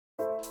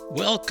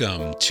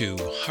Welcome to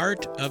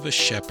Heart of a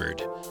Shepherd,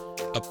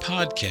 a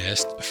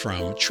podcast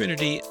from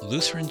Trinity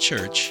Lutheran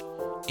Church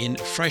in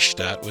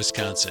Freistadt,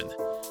 Wisconsin.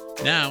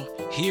 Now,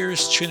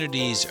 here's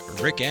Trinity's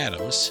Rick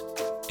Adams,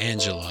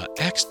 Angela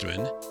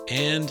Axtman,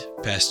 and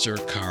Pastor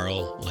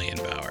Carl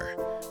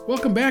Lehenbauer.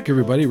 Welcome back,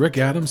 everybody. Rick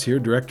Adams here,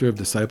 Director of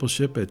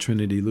Discipleship at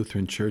Trinity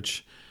Lutheran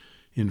Church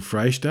in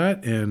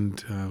Freistadt,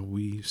 and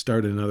we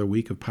started another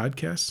week of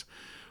podcasts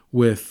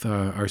with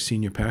our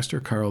senior pastor,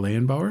 Carl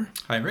Lehenbauer.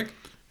 Hi, Rick.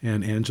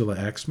 And Angela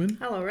Axtman.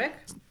 Hello, Rick.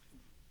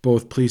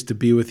 Both pleased to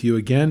be with you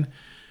again.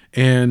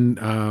 And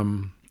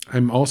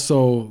I'm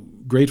also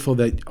grateful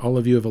that all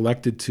of you have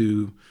elected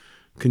to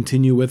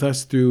continue with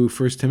us through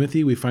 1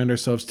 Timothy. We find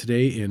ourselves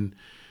today in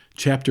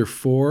chapter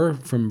 4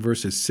 from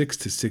verses 6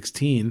 to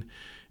 16.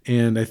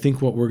 And I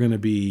think what we're going to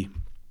be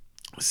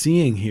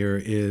seeing here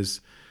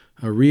is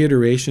a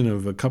reiteration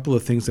of a couple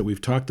of things that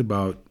we've talked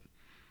about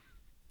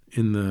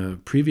in the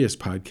previous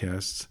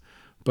podcasts,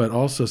 but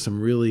also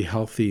some really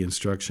healthy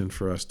instruction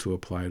for us to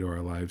apply to our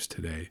lives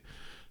today.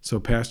 So,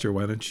 Pastor,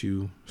 why don't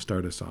you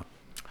start us off?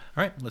 All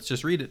right, let's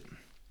just read it.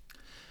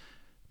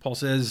 Paul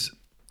says,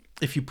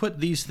 "If you put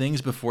these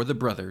things before the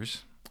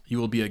brothers, you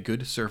will be a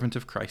good servant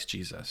of Christ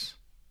Jesus,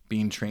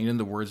 being trained in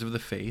the words of the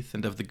faith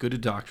and of the good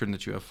doctrine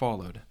that you have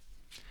followed.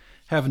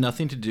 Have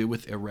nothing to do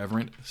with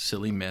irreverent,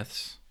 silly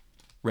myths.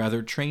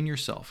 Rather, train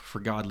yourself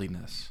for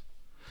godliness.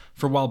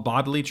 For while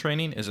bodily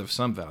training is of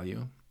some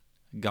value,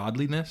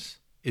 godliness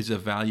is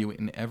of value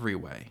in every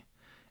way,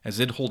 as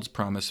it holds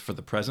promise for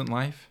the present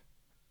life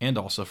and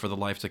also for the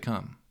life to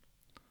come.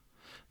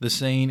 The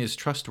saying is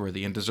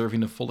trustworthy and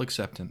deserving of full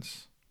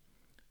acceptance.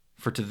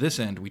 For to this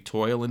end we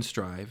toil and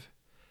strive,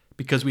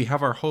 because we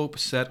have our hope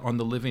set on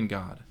the living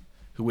God,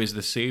 who is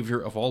the Savior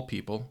of all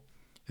people,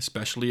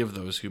 especially of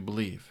those who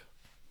believe.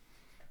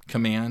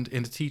 Command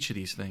and teach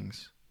these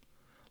things.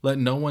 Let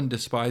no one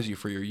despise you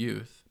for your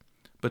youth,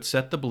 but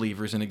set the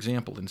believers an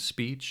example in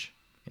speech,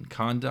 in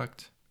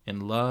conduct, in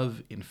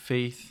love, in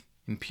faith,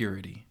 in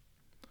purity.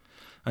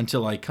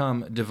 Until I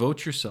come,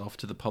 devote yourself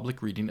to the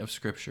public reading of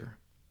Scripture,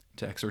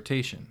 to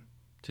exhortation,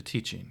 to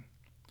teaching.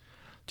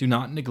 Do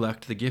not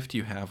neglect the gift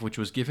you have, which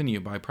was given you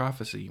by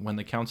prophecy when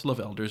the council of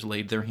elders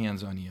laid their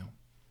hands on you.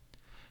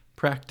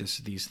 Practice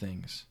these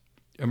things.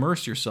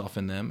 Immerse yourself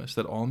in them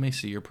so that all may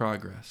see your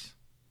progress.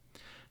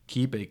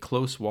 Keep a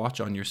close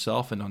watch on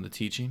yourself and on the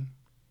teaching.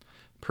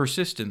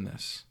 Persist in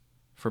this,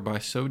 for by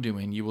so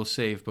doing you will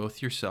save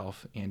both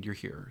yourself and your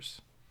hearers."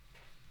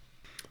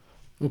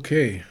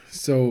 Okay,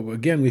 so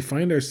again, we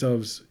find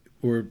ourselves,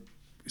 we're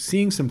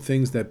seeing some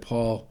things that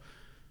Paul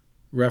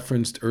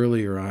referenced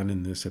earlier on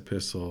in this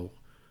epistle.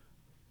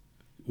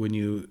 When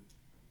you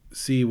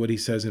see what he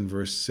says in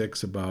verse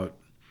 6 about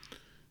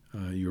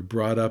you're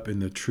brought up in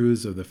the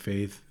truths of the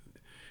faith,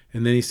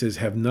 and then he says,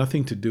 have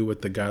nothing to do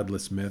with the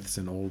godless myths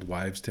and old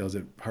wives' tales.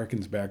 It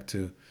harkens back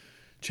to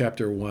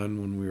chapter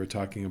 1 when we were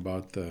talking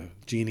about the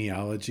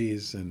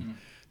genealogies and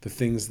the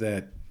things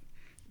that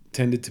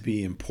tended to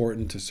be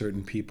important to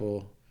certain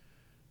people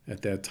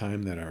at that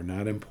time that are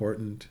not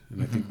important.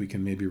 And I think we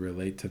can maybe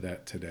relate to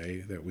that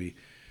today, that we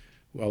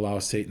allow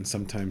Satan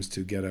sometimes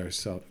to get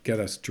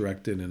us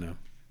directed in a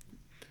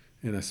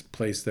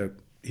place that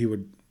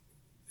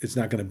it's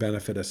not going to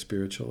benefit us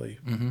spiritually.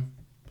 Mm-hmm.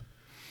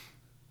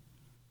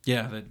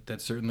 Yeah,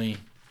 that certainly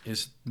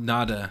is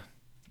not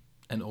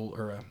an old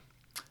or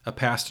a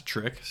past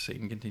trick.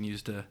 Satan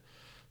continues to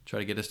try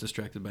to get us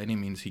distracted by any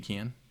means he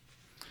can.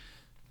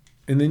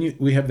 And then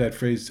we have that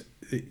phrase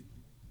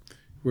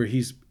where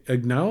he's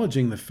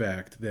acknowledging the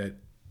fact that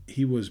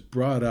he was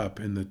brought up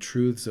in the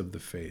truths of the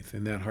faith,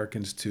 and that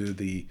harkens to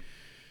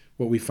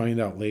what we find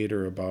out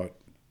later about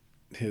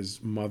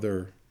his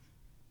mother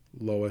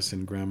Lois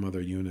and grandmother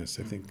Eunice.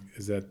 I think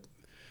is that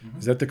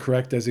the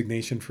correct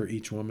designation for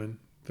each woman?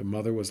 The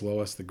mother was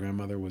Lois, the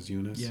grandmother was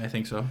Eunice. Yeah, I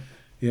think so.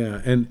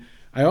 Yeah, and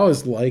I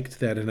always liked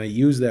that, and I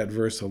use that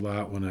verse a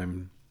lot when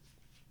I'm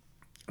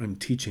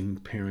teaching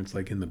parents,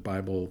 like in the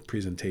Bible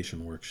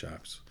presentation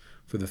workshops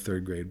for the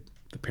third grade,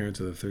 the parents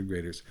of the third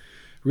graders.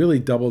 Really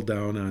double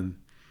down on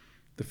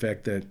the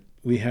fact that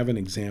we have an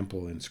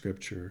example in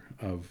Scripture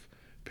of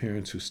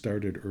parents who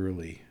started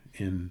early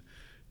in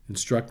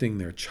instructing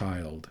their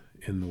child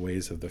in the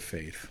ways of the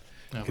faith.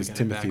 Because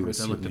Timothy was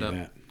certainly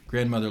that.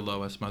 Grandmother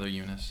Lois, Mother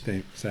Eunice.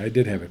 So I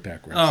did have it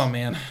backwards. Oh,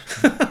 man.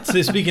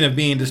 So speaking of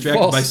being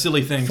distracted by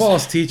silly things.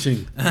 False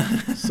teaching.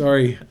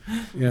 Sorry.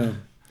 Yeah.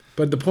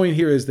 But the point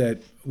here is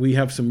that we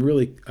have some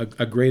really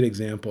a great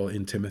example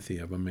in Timothy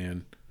of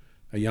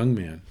a young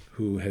man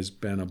who has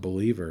been a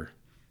believer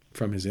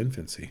from his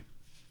infancy.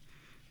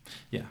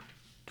 Yeah.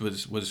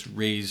 Was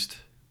raised...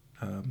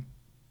 I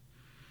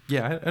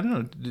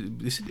don't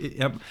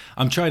know.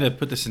 I'm trying to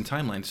put this in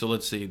timeline. So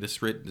let's see.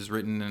 This is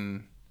written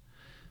in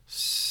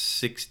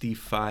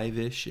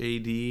 65-ish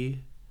AD.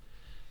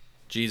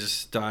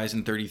 Jesus dies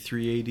in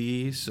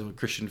 33 AD. So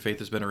Christian faith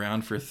has been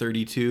around for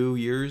 32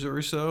 years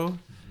or so.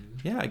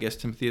 Yeah, I guess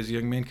Timothy as a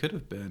young man could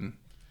have been.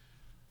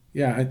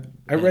 Yeah,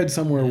 I read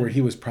somewhere where he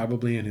was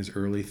probably in his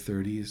early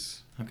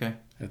 30s. Okay.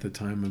 At the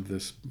time of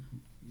this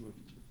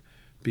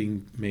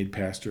being made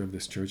pastor of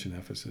this church in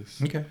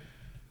Ephesus. Okay.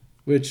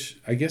 Which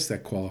I guess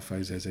that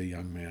qualifies as a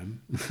young man.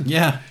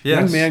 Yeah. Yes.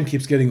 Young man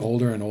keeps getting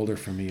older and older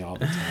for me all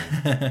the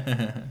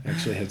time.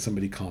 Actually, I had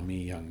somebody call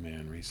me young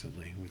man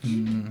recently, which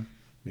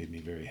made me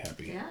very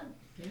happy. Yeah.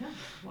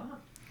 Wow.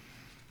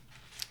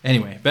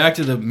 Anyway, back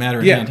to the matter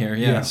at hand here.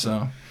 Yeah.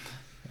 So,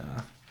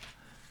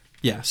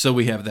 so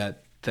we have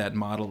that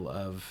model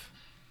of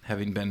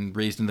having been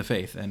raised in the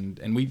faith,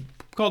 and we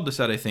called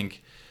this out, I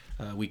think,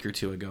 a week or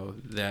two ago,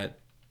 that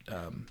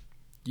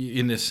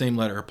in this same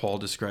letter, Paul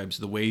describes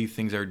the way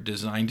things are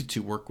designed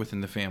to work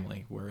within the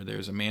family, where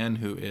there's a man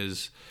who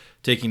is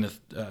taking a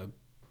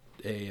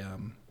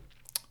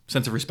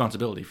sense of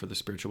responsibility for the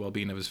spiritual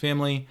well-being of his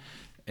family,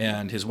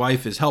 and his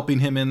wife is helping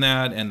him in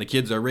that, and the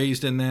kids are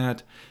raised in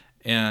that,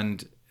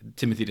 and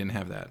Timothy didn't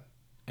have that.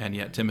 And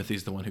yet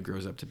Timothy's the one who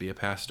grows up to be a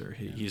pastor.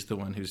 He's the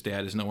one whose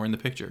dad is nowhere in the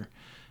picture,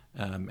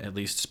 at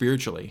least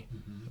spiritually.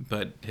 Mm-hmm.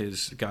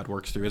 But God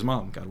works through his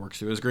mom. God works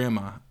through his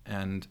grandma.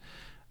 And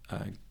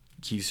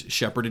he's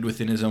shepherded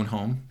within his own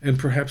home. And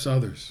perhaps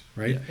others,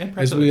 right? Yeah, and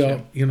perhaps as we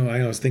others, all,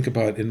 I always think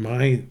about in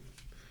my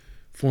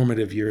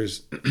formative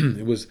years,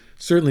 it was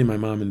certainly my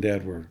mom and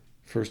dad were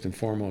first and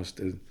foremost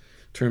in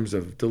terms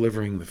of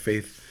delivering the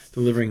faith,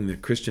 delivering the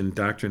Christian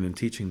doctrine and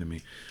teaching to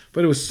me.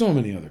 But it was so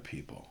many other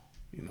people,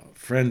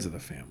 friends of the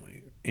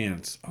family,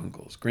 aunts,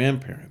 uncles,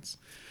 grandparents.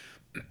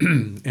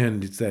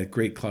 And it's that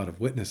great cloud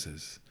of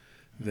witnesses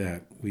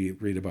that we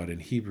read about in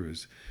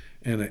Hebrews.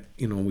 And,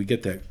 we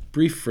get that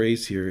brief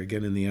phrase here,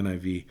 again in the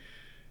NIV,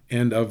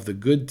 and of the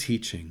good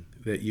teaching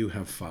that you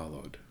have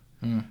followed.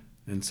 Mm.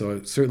 And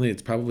so certainly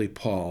it's probably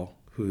Paul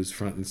who is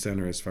front and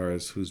center as far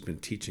as who's been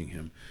teaching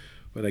him.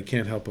 But I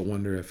can't help but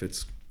wonder if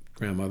it's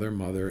grandmother,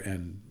 mother,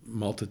 and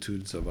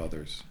multitudes of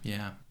others.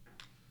 Yeah.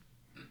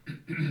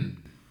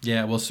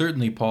 Yeah, well,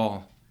 certainly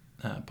Paul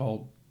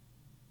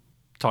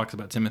talks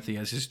about Timothy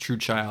as his true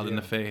child in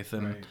the faith,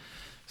 and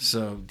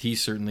so he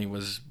certainly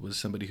was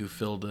somebody who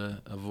filled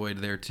a void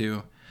there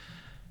too.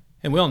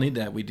 And we all need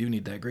that. We do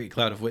need that great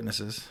cloud of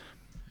witnesses,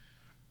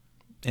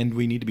 and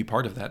we need to be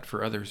part of that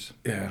for others.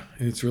 Yeah,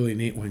 and it's really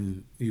neat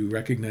when you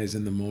recognize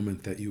in the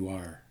moment that you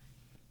are,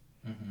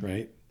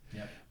 right?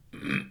 Yeah.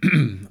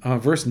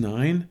 Verse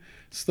 9,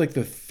 it's like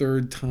the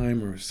third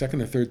time or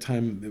second or third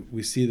time that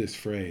we see this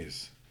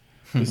phrase.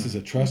 This is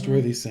a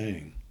trustworthy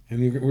saying.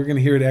 And we're going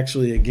to hear it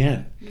actually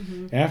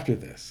again after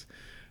this.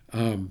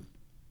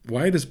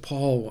 Why does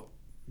Paul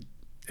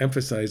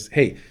emphasize,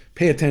 hey,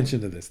 pay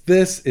attention to this.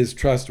 This is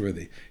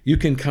trustworthy. You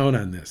can count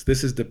on this.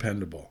 This is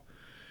dependable.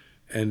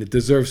 And it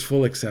deserves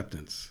full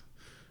acceptance.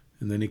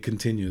 And then he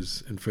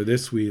continues, and for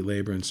this we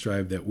labor and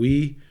strive, that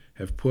we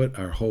have put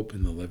our hope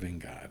in the living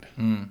God,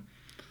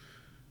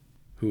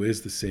 who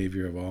is the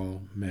Savior of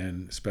all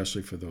men,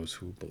 especially for those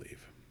who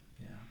believe.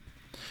 Yeah.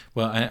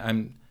 Well,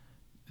 I'm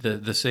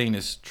the saying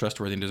is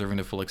trustworthy and deserving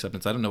of full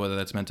acceptance. I don't know whether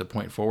that's meant to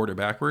point forward or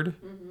backward,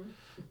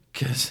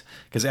 because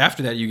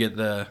after that you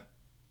get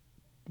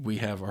we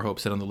have our hope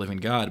set on the living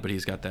God, but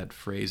he's got that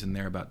phrase in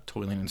there about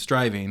toiling and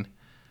striving.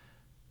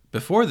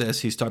 Before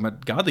this, he's talking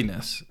about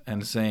godliness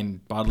and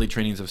saying bodily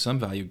training is of some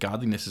value.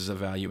 Godliness is of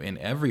value in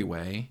every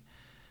way,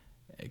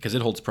 because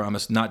it holds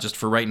promise not just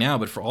for right now,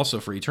 but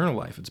also for eternal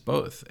life. It's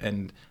both.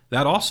 And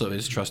that also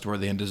is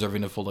trustworthy and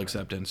deserving of full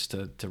acceptance,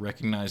 to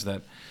recognize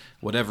that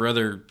whatever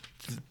other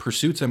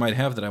pursuits I might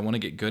have that I want to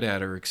get good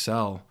at or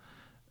excel,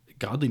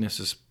 godliness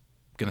is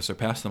going to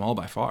surpass them all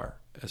by far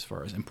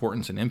as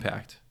importance and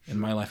impact in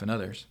my life and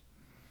others.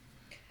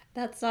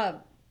 That's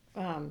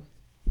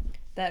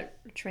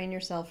that train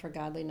yourself for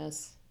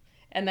godliness.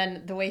 And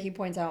then the way he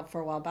points out,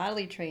 for while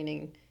bodily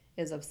training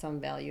is of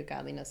some value,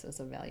 godliness is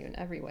of value in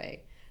every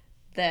way.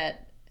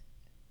 That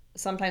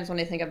sometimes when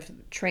I think of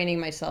training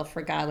myself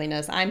for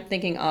godliness, I'm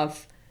thinking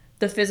of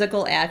the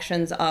physical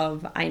actions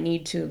of I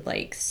need to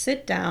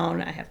sit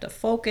down, I have to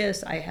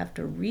focus, I have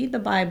to read the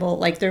Bible.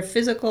 They're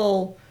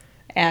physical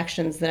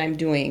actions that I'm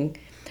doing.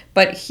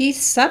 But he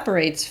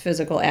separates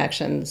physical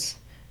actions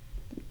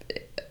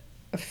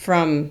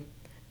from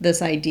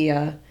this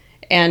idea,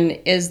 and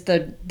is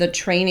the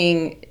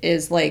training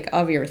is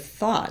of your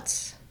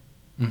thoughts,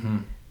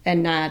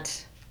 and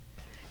not.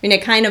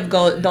 It kind of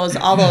goes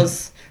all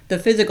those the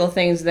physical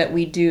things that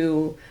we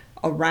do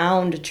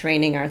around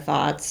training our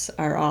thoughts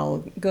are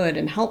all good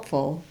and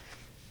helpful,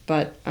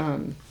 but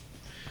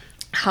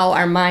how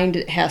our mind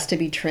has to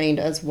be trained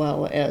as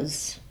well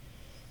as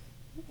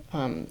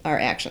our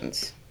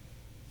actions.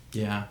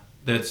 Yeah,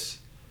 that's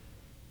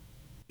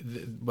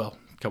a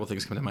couple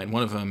things come to mind.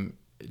 One of them,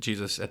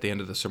 Jesus at the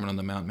end of the Sermon on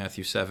the Mount,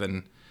 Matthew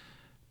 7,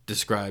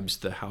 describes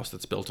the house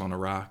that's built on a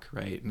rock,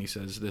 right? And he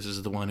says, this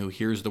is the one who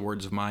hears the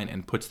words of mine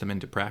and puts them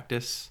into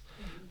practice,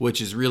 which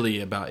is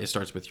really about, it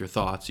starts with your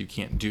thoughts. You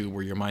can't do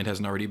where your mind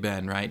hasn't already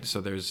been, right? So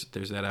there's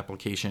that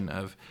application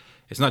of,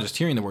 it's not just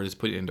hearing the word, it's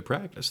putting it into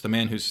practice. The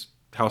man whose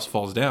house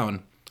falls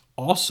down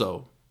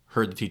also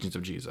heard the teachings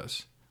of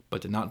Jesus,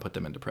 but did not put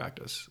them into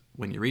practice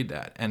when you read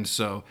that. And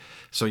so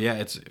yeah,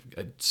 it's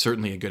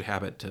certainly a good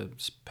habit to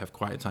have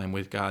quiet time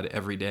with God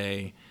every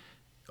day,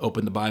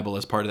 open the Bible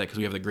as part of that because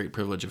we have the great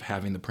privilege of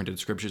having the printed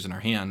scriptures in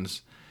our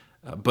hands.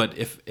 But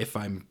if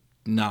I'm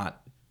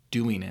not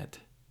doing it,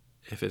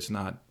 if it's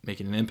not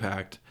making an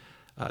impact,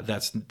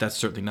 that's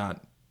certainly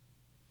not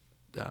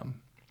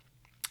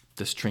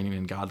this training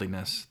in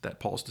godliness that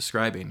Paul's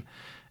describing.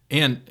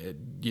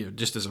 And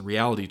just as a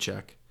reality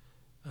check,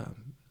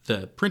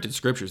 the printed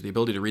scriptures, the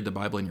ability to read the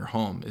Bible in your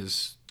home,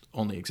 is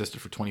only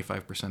existed for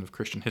 25% of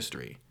Christian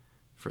history.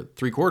 For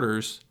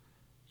 3/4,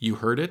 you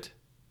heard it,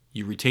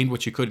 you retained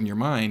what you could in your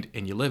mind,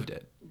 and you lived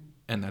it.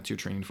 And that's your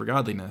training for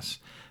godliness.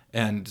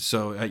 And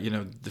so,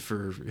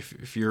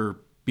 if you're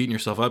beating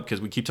yourself up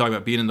because we keep talking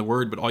about being in the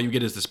Word, but all you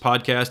get is this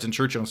podcast and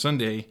church on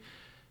Sunday,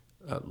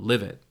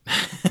 live it.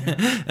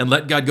 And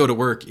let God go to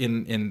work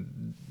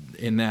in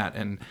that.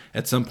 And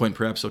at some point,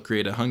 perhaps he'll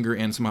create a hunger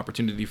and some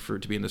opportunity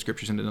to be in the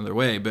scriptures in another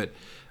way. But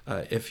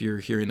if you're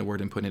hearing the Word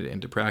and putting it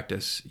into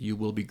practice, you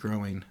will be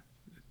growing.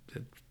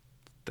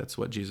 That's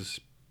what Jesus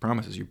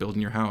promises. You're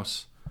building your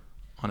house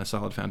on a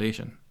solid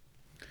foundation.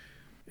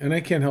 And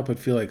I can't help but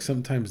feel like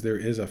sometimes there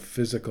is a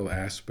physical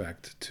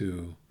aspect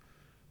to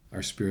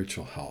our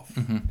spiritual health.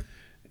 Mm-hmm.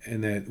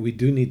 And that we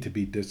do need to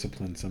be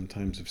disciplined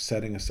sometimes of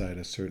setting aside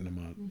a certain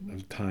amount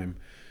of time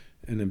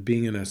and of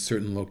being in a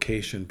certain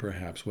location,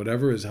 perhaps.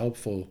 Whatever is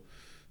helpful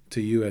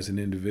to you as an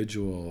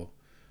individual,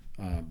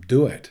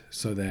 do it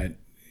so that,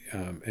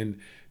 and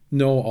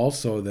know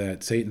also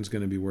that Satan's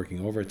going to be working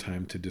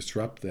overtime to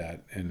disrupt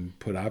that and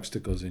put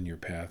obstacles in your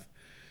path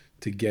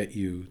to get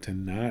you to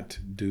not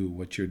do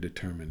what you're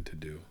determined to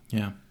do.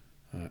 Yeah.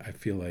 I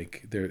feel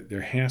like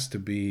there has to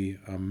be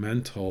a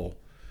mental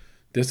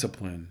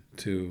discipline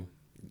to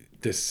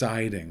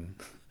deciding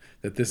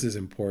that this is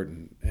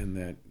important and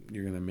that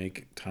you're going to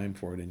make time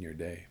for it in your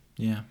day.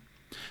 Yeah.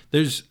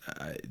 There's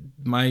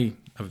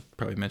I've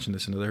probably mentioned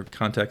this in other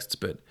contexts,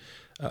 but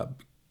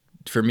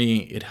for me,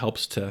 it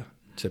helps to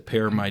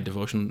pair my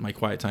devotion, my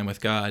quiet time with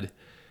God,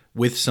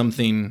 with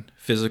something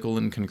physical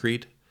and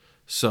concrete.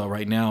 So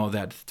right now,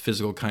 that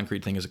physical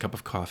concrete thing is a cup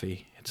of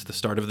coffee. It's the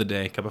start of the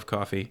day, cup of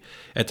coffee.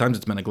 At times,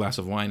 it's been a glass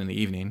of wine in the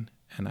evening,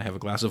 and I have a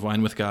glass of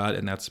wine with God,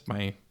 and that's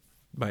my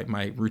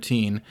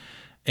routine.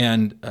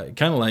 And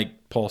kind of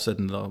like Paul said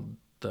in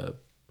the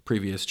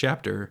previous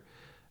chapter,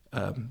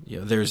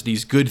 there's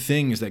these good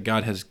things that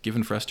God has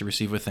given for us to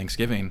receive with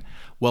thanksgiving.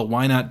 Well,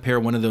 why not pair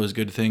one of those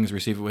good things,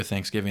 receive it with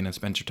thanksgiving, and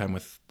spend your time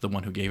with the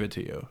one who gave it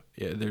to you?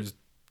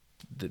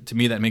 To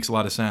me, that makes a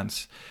lot of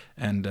sense.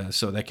 And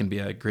so that can be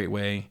a great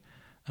way.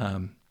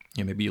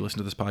 Maybe you listen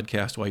to this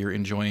podcast while you're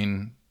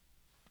enjoying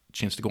a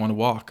chance to go on a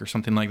walk or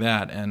something like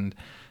that. And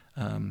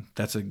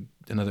that's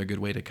another good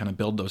way to kind of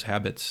build those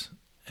habits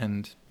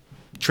and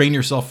train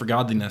yourself for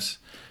godliness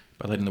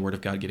by letting the Word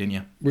of God get in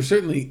you. We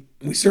certainly,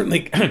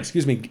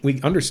 excuse me,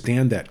 we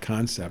understand that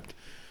concept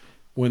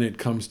when it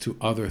comes to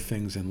other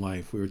things in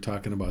life. We were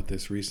talking about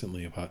this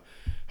recently, about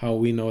how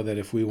we know that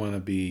if we want to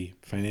be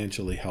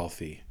financially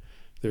healthy,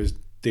 there's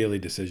daily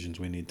decisions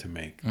we need to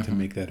make to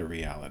make that a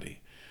reality.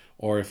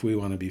 Or if we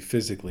want to be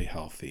physically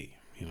healthy,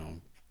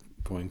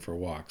 going for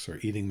walks or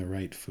eating the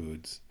right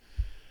foods.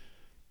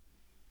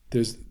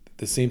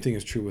 The same thing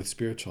is true with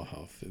spiritual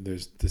health.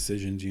 There's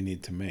decisions you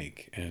need to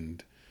make,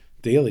 and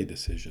daily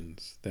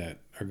decisions that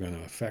are going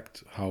to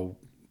affect how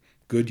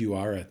good you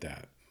are at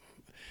that.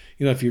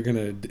 If you're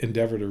going to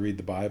endeavor to read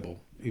the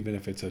Bible, even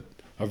if it's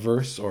a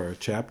verse or a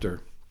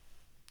chapter,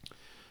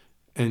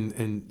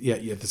 and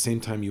yet at the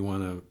same time you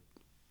want to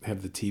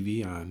have the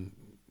TV on,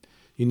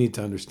 you need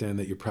to understand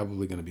that you're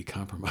probably going to be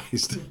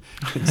compromised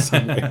in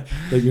some way,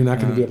 that you're not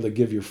going to be able to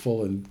give your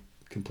full and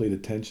complete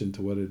attention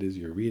to what it is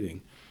you're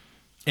reading.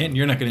 And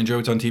you're not going to enjoy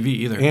what's on TV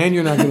either. And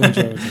you're not going to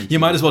enjoy what's on TV. You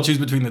might as well choose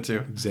between the two.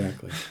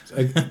 Exactly.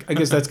 I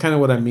guess that's kind of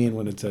what I mean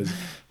when it says,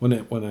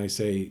 when I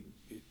say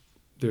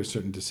there's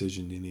certain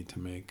decisions you need to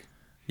make.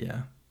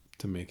 Yeah.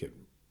 To make it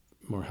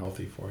more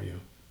healthy for you.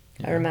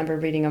 Yeah. I remember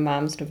reading a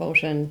mom's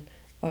devotion.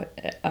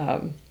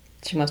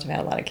 She must have had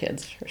a lot of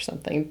kids or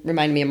something.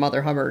 Reminded me of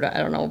Mother Hubbard. I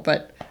don't know.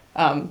 But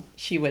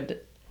she would,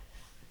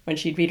 when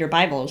she'd read her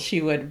Bible,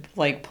 she would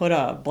put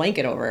a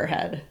blanket over her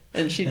head.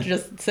 And she'd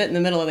just sit in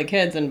the middle of the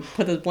kids and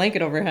put this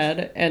blanket over her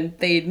head. And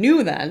they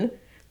knew then,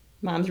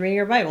 Mom's reading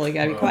her Bible. You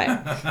got to be quiet.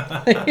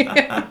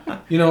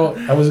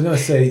 I was going to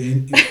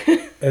say,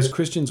 as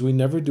Christians, we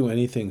never do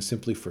anything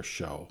simply for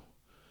show.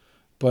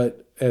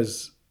 But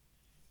as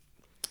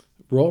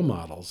role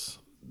models,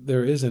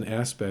 there is an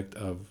aspect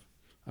of,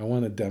 I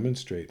want to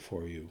demonstrate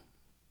for you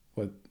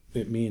what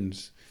it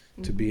means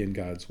to be in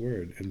God's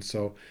Word. And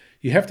so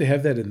you have to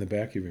have that in the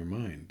back of your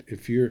mind.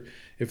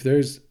 If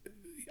there's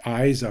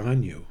eyes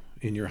on you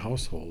in your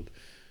household,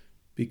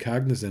 be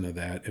cognizant of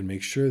that and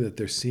make sure that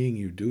they're seeing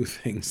you do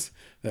things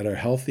that are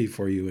healthy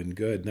for you and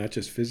good, not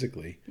just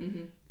physically,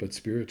 but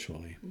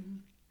spiritually.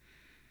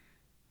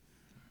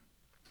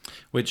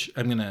 Which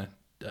I'm going to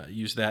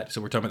use that.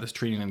 So we're talking about this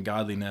training in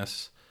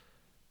godliness.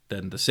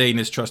 Then the saying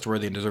is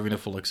trustworthy and deserving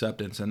of full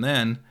acceptance. And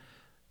then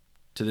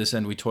to this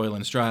end, we toil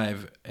and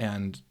strive.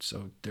 And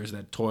so there's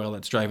that toil,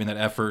 that striving, that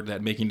effort,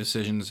 that making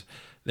decisions.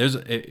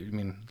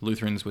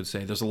 Lutherans would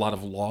say there's a lot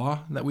of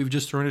law that we've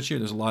just thrown at you.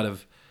 There's a lot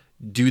of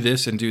do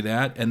this and do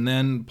that. And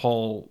then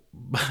Paul,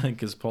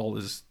 because Paul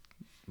is,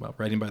 well,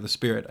 writing by the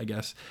Spirit, I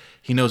guess,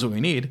 he knows what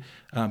we need,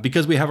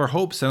 because we have our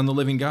hope set on the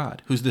living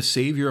God, who's the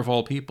Savior of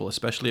all people,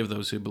 especially of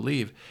those who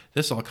believe.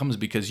 This all comes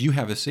because you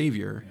have a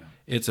Savior. Yeah.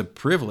 It's a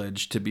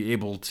privilege to be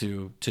able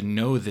to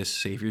know this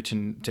Savior,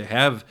 to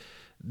have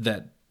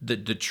that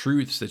the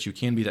truths that you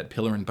can be that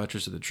pillar and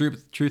buttress of the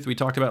truth we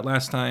talked about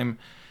last time.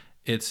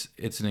 It's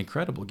an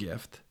incredible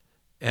gift.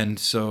 And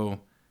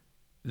so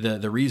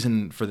the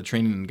reason for the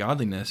training in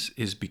godliness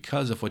is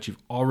because of what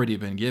you've already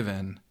been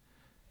given,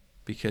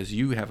 because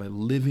you have a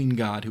living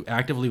God who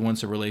actively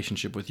wants a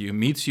relationship with you,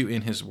 meets you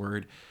in his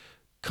word,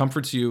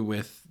 comforts you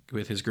with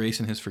his grace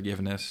and his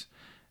forgiveness,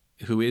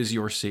 who is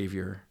your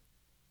Savior,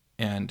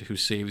 and who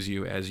saves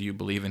you as you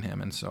believe in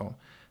him. And so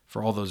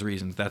for all those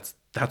reasons,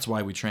 that's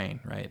why we train,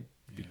 right?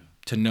 Yeah.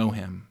 To know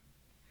him.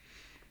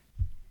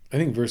 I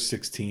think verse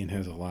 16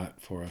 has a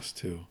lot for us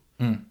too.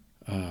 In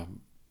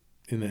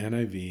the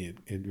NIV,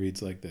 it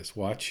reads like this: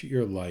 watch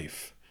your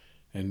life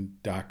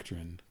and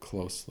doctrine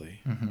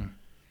closely. Mm-hmm.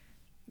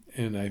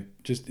 And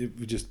if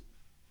we just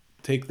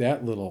take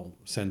that little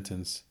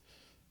sentence,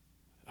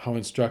 how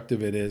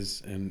instructive it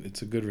is, and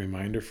it's a good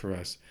reminder for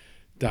us.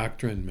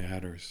 Doctrine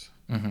matters.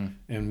 Mm-hmm.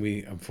 And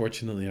we,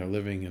 unfortunately, are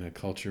living in a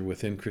culture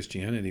within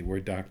Christianity where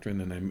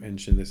doctrine, and I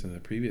mentioned this in the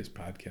previous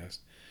podcast,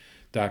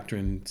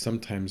 doctrine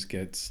sometimes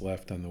gets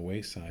left on the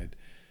wayside,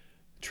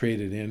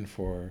 traded in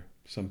for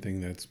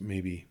something that's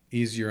maybe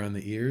easier on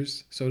the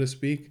ears, so to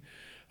speak,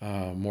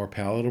 more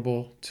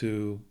palatable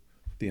to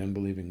the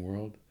unbelieving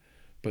world.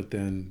 But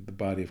then the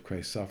body of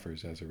Christ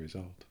suffers as a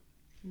result.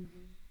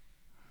 Mm-hmm.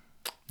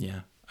 Yeah,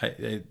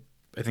 I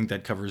think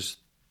that covers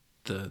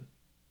the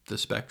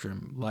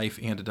spectrum, life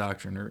and a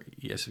doctrine, or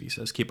ESV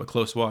says, keep a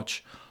close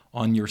watch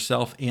on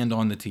yourself and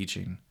on the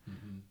teaching,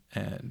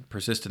 and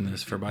persist in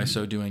this, for by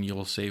so doing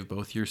you'll save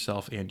both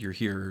yourself and your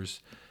hearers.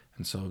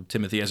 And so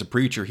Timothy, as a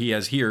preacher, he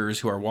has hearers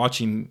who are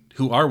watching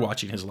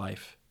his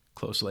life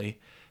closely.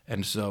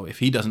 And so if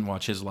he doesn't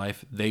watch his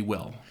life, they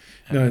will.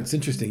 No, it's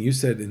interesting. You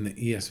said in the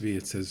ESV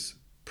it says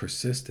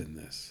persist in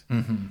this.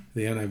 Mm-hmm.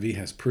 The NIV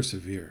has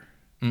persevere.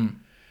 Mm.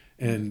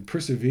 And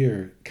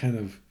persevere kind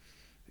of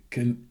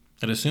can...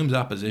 It assumes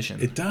opposition.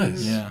 It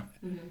does. Yeah.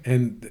 Mm-hmm.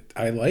 And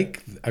I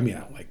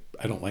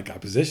don't like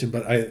opposition,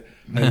 but I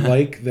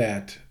like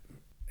that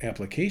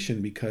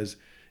application because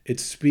it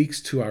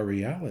speaks to our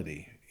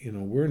reality. You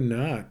know, we're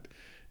not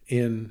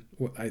in...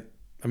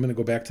 I'm going to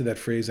go back to that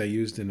phrase I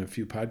used in a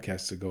few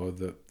podcasts ago,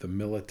 the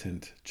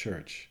militant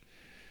church.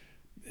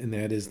 And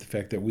that is the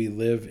fact that we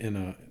live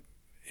in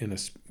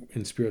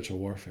spiritual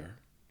warfare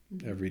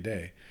every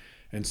day.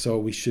 And so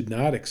we should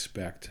not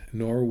expect,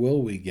 nor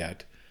will we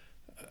get,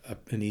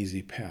 an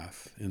easy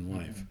path in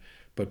life. Mm-hmm.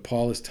 But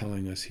Paul is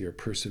telling us here,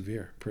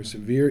 persevere.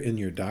 Persevere in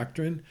your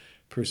doctrine,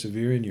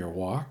 persevere in your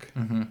walk.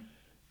 Mm-hmm.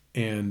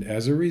 And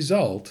as a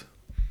result,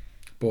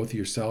 both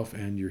yourself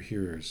and your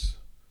hearers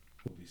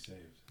will be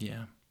saved.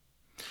 Yeah.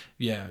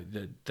 Yeah,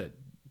 that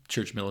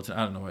church militant,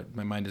 I don't know what,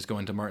 my mind is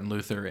going to Martin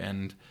Luther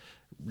and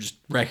just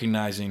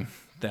recognizing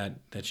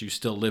that you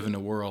still live in a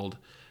world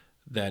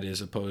that is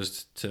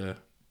opposed to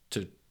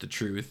the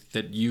truth,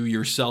 that you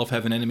yourself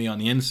have an enemy on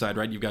the inside,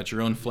 right? You've got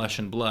your own flesh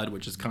and blood,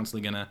 which is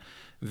constantly going to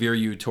veer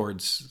you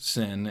towards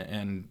sin,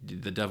 and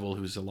the devil,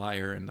 who's a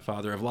liar and the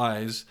father of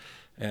lies.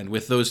 And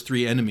with those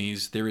three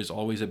enemies, there is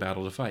always a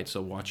battle to fight.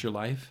 So watch your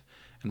life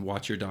and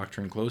watch your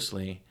doctrine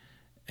closely.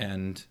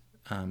 And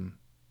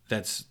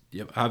that's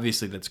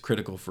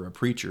critical for a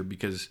preacher,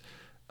 because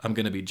I'm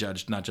going to be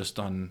judged not just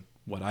on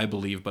what I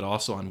believe, but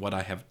also on what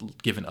I have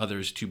given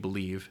others to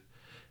believe.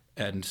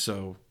 And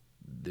so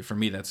for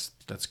me, that's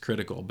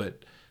critical.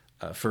 But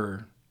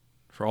for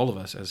all of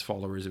us as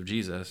followers of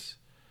Jesus,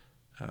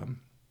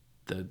 am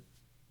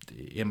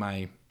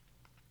I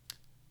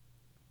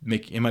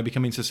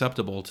becoming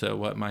susceptible to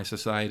what my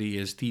society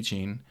is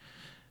teaching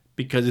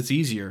because it's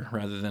easier,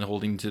 rather than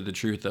holding to the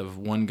truth of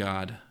one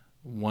God,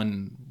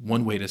 one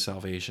way to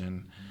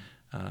salvation?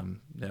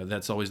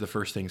 That's always the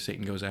first thing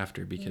Satan goes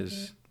after,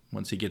 because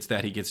once he gets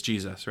that, he gets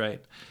Jesus,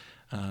 right?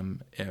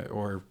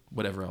 Or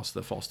whatever else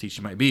the false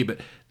teaching might be. But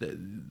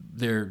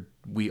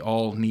we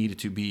all need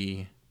to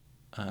be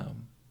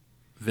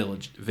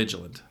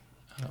vigilant.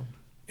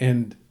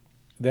 And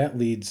that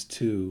leads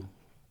to,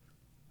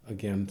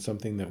 again,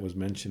 something that was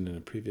mentioned in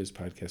a previous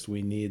podcast.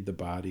 We need the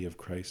body of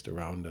Christ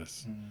around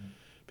us,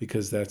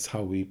 because that's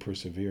how we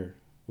persevere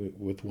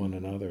with one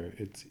another.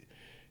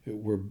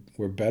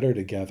 We're better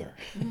together.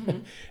 Mm-hmm.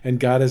 And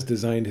God has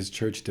designed his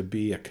church to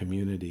be a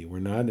community. We're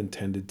not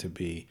intended to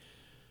be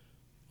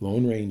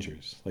lone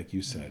rangers, like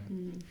you said.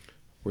 Mm-hmm.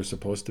 We're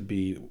supposed to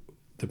be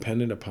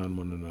dependent upon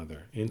one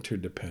another,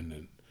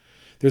 interdependent.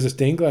 There's a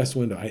stained glass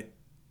window. I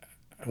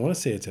want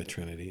to say it's at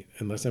Trinity,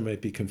 unless I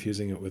might be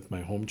confusing it with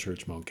my home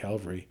church, Mount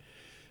Calvary,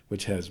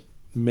 which has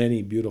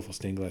many beautiful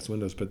stained glass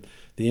windows. But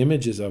the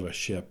image is of a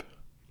ship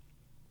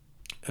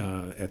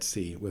at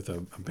sea with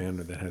a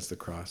banner that has the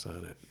cross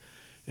on it.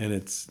 And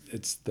it's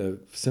the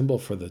symbol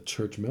for the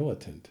church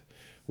militant,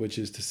 which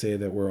is to say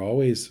that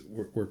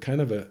we're kind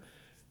of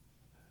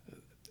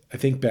I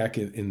think back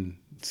in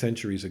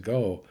centuries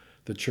ago,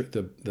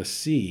 the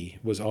sea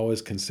was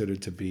always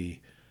considered to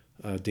be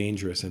a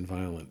dangerous and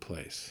violent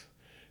place.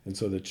 And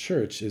so the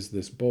church is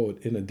this boat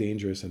in a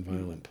dangerous and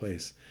violent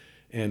place.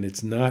 And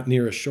it's not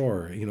near a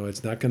shore.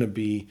 It's not going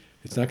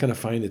to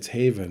find its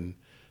haven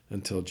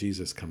until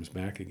Jesus comes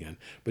back again.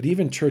 But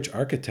even church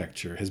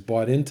architecture has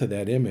bought into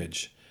that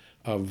image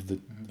of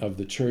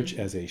the church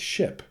as a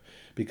ship.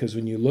 Because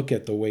when you look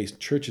at the way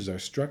churches are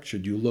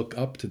structured, you look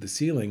up to the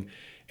ceiling,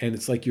 and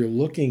it's like you're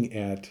looking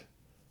at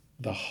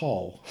the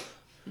hull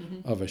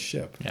of a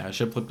ship. Yeah, a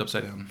ship flipped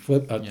upside down.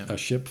 A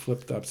ship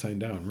flipped upside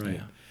down, right?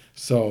 Yeah.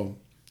 So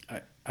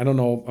I don't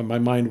know. My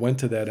mind went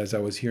to that as I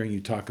was hearing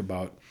you talk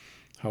about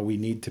how we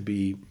need to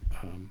be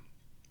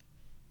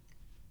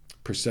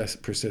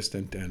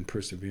persistent and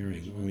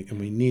persevering, and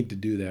we need to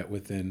do that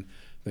within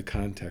the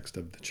context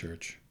of the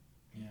church.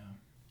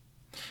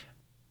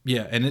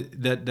 Yeah, and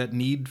that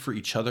need for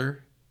each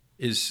other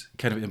is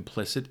kind of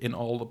implicit in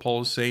all that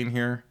Paul is saying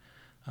here.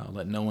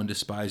 Let no one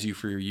despise you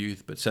for your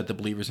youth, but set the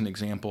believers an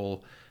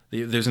example.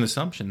 There's an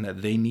assumption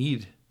that they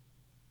need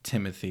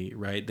Timothy,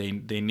 right? They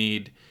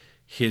need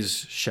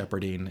his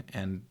shepherding,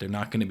 and they're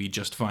not going to be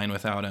just fine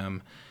without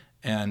him.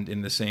 And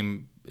in the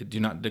same, do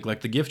not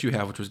neglect the gift you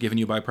have, which was given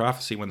you by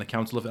prophecy when the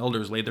council of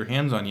elders laid their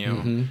hands on you.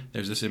 Mm-hmm.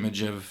 There's this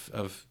image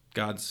of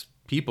God's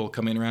people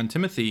coming around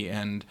Timothy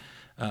and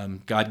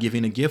God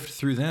giving a gift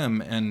through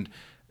them. And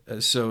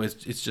so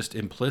it's just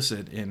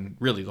implicit in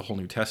really the whole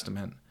New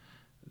Testament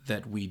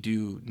that we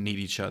do need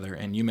each other.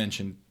 And you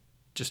mentioned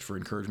just for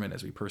encouragement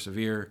as we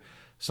persevere.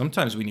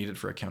 Sometimes we need it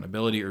for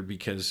accountability, or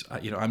because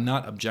I'm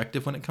not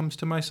objective when it comes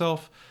to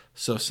myself.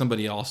 So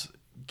somebody else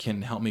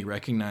can help me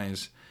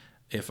recognize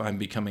if I'm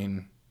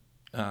becoming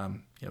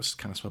kind of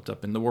swept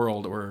up in the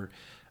world, or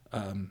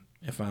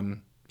if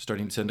I'm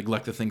starting to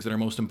neglect the things that are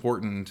most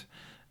important.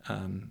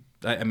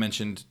 I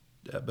mentioned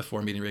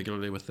before meeting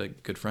regularly with a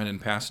good friend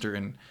and pastor,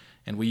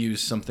 and we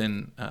use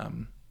something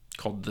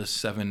called the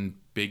 7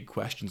 Big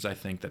Questions, I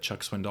think, that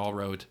Chuck Swindoll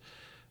wrote,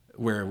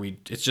 where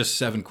it's just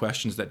 7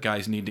 questions that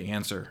guys need to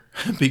answer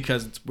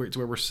because it's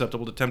where we're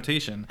susceptible to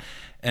temptation.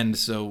 And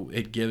so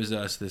it gives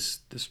us this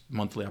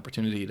monthly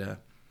opportunity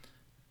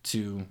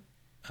to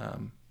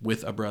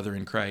with a brother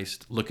in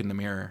Christ, look in the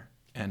mirror,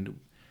 and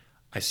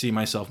I see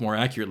myself more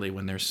accurately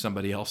when there's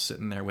somebody else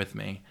sitting there with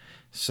me.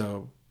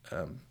 So,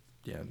 I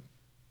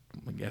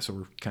guess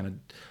we're kind of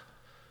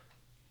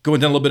going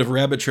down a little bit of a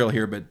rabbit trail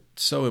here, but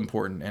so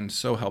important and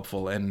so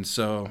helpful. And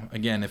so,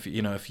 again, if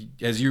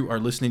as you are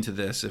listening to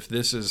this, if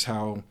this is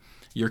how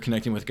you're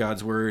connecting with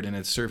God's word and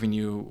it's serving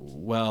you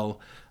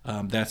well,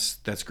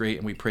 that's great,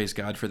 and we praise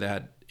God for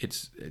that.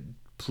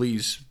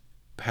 Please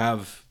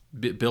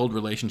build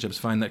relationships,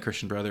 find that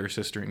Christian brother or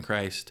sister in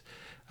Christ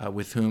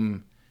with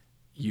whom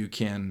you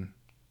can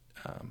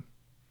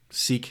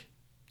seek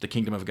the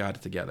kingdom of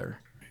God together.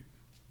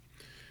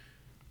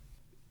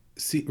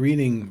 See,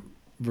 reading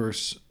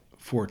verse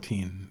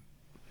 14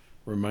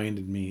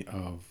 reminded me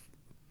of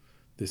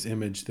this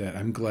image that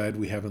I'm glad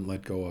we haven't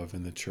let go of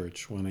in the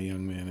church when a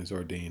young man is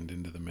ordained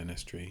into the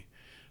ministry,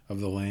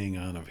 of the laying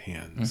on of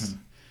hands.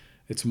 Mm-hmm.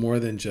 It's more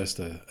than just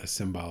a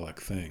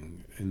symbolic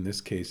thing. In this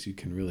case, you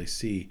can really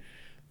see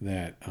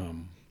that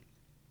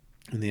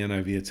in the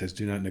NIV it says,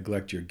 do not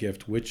neglect your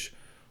gift, which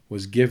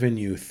was given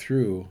you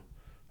through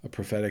a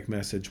prophetic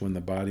message when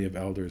the body of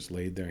elders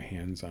laid their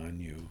hands on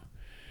you.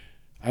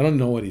 I don't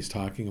know what he's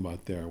talking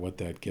about there, what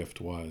that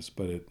gift was,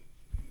 but it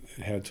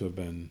had to have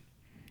been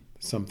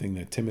something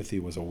that Timothy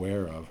was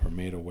aware of or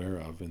made aware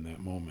of in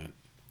that moment.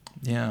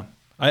 Yeah.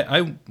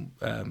 I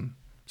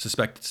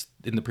suspect it's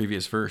in the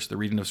previous verse, the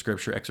reading of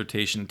Scripture,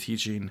 exhortation,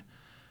 teaching,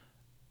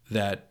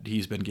 that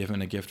he's been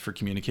given a gift for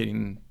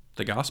communicating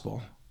the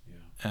gospel. Yeah.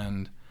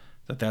 And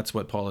that's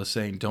what Paul is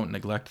saying. Don't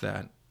neglect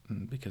that,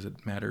 because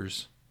it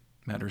matters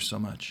so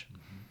much.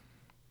 Mm-hmm.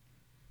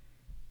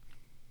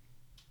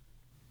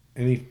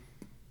 Any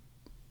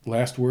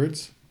last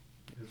words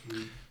as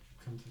we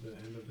come to the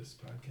end of this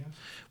podcast?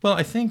 Well,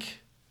 I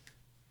think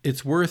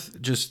it's worth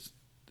just,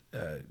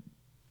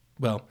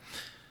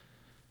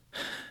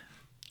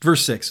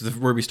 verse 6,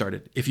 where we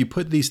started. If you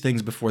put these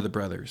things before the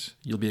brothers,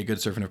 you'll be a good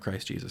servant of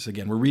Christ Jesus.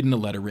 Again, we're reading a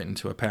letter written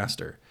to a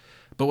pastor.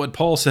 But what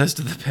Paul says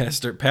to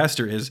the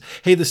pastor is,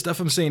 hey, the stuff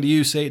I'm saying to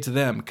you, say it to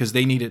them, because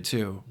they need it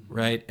too,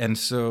 right? And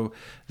so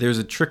there's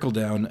a trickle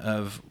down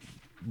of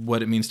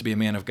what it means to be a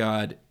man of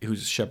God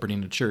who's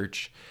shepherding a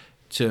church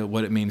to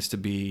what it means to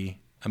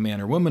be a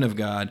man or woman of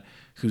God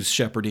who's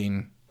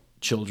shepherding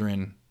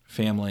children,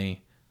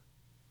 family,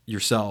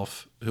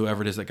 yourself,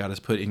 whoever it is that God has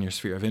put in your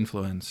sphere of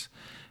influence.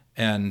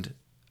 And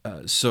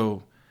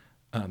so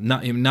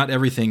not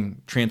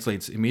everything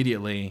translates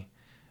immediately,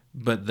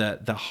 but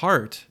that the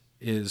heart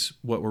is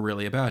what we're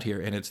really about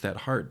here. And it's that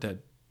heart that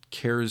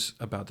cares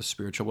about the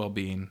spiritual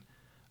well-being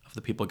of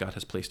the people God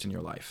has placed in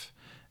your life.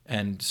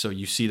 And so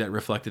you see that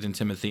reflected in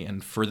Timothy,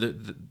 and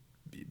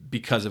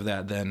because of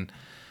that, then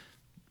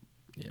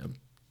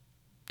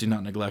do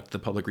not neglect the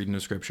public reading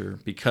of Scripture.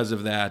 Because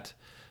of that,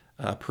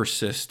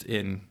 persist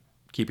in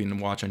keeping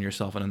watch on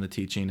yourself and on the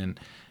teaching,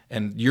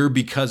 and your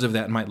because of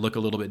that might look a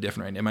little bit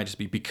different. Right? It might just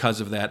be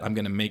because of that I'm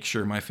going to make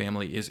sure my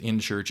family is in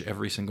church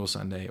every single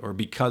Sunday, or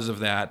because of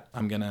that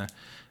I'm going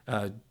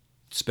to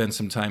spend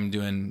some time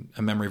doing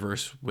a memory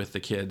verse with the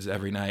kids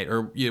every night,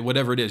 or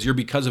whatever it is. Your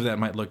because of that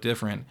might look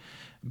different,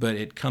 but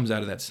it comes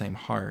out of that same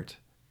heart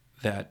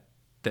that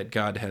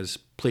God has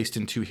placed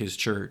into his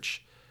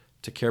church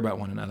to care about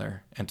one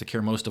another and to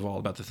care most of all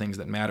about the things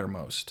that matter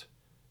most,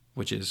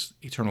 which is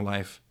eternal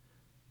life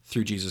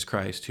through Jesus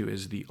Christ, who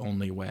is the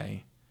only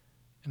way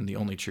and the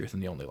only truth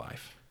and the only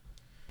life.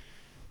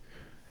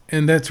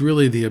 And that's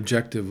really the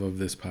objective of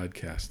this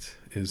podcast,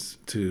 is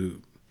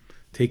to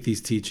take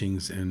these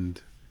teachings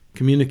and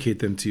communicate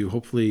them to you.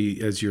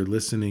 Hopefully, as you're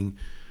listening,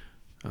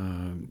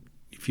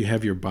 if you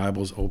have your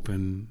Bibles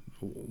open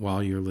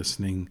while you're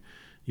listening,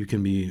 you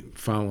can be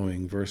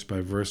following verse by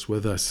verse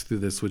with us through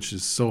this, which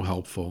is so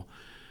helpful.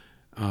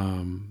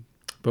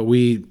 But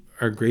we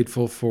are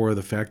grateful for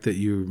the fact that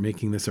you're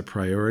making this a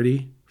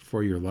priority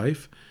for your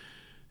life,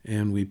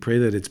 and we pray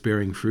that it's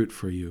bearing fruit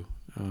for you.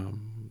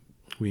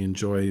 We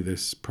enjoy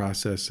this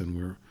process, and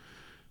we're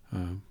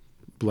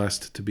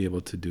blessed to be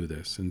able to do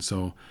this. And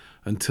so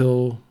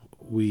until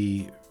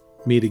we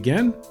meet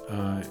again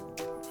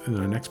in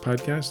our next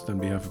podcast, on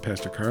behalf of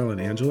Pastor Carl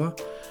and Angela,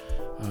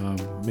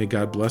 may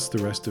God bless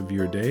the rest of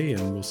your day,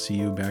 and we'll see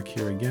you back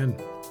here again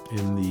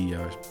in the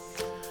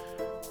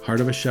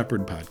Heart of a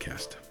Shepherd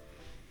podcast.